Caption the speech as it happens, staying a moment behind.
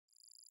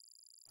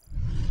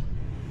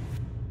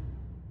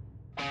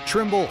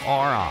Trimble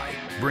Ri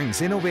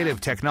brings innovative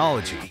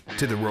technology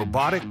to the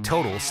robotic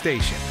total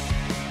station.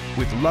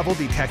 With level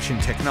detection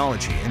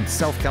technology and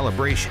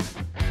self-calibration,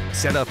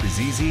 setup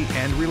is easy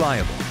and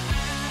reliable,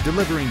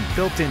 delivering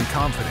built-in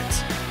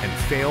confidence and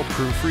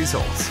fail-proof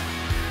results.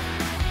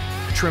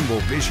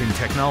 Trimble Vision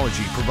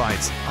technology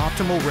provides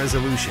optimal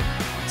resolution,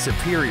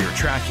 superior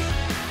tracking,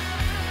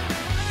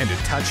 and a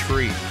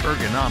touch-free,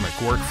 ergonomic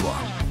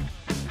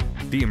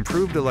workflow. The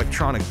improved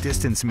electronic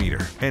distance meter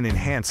and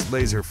enhanced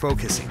laser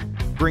focusing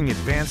bring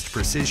advanced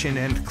precision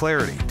and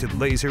clarity to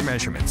laser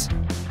measurements.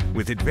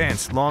 With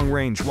advanced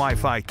long-range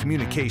Wi-Fi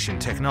communication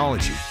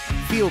technology,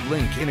 Field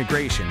Link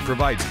integration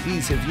provides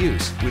ease of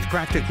use with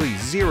practically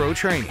zero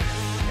training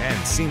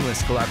and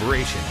seamless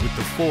collaboration with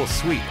the full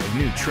suite of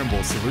new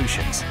Trimble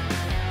solutions.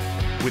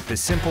 With the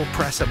simple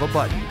press of a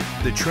button,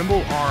 the Trimble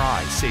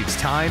Ri saves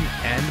time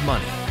and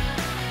money.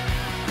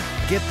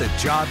 Get the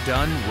job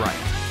done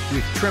right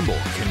with Trimble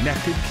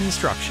Connected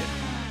Construction.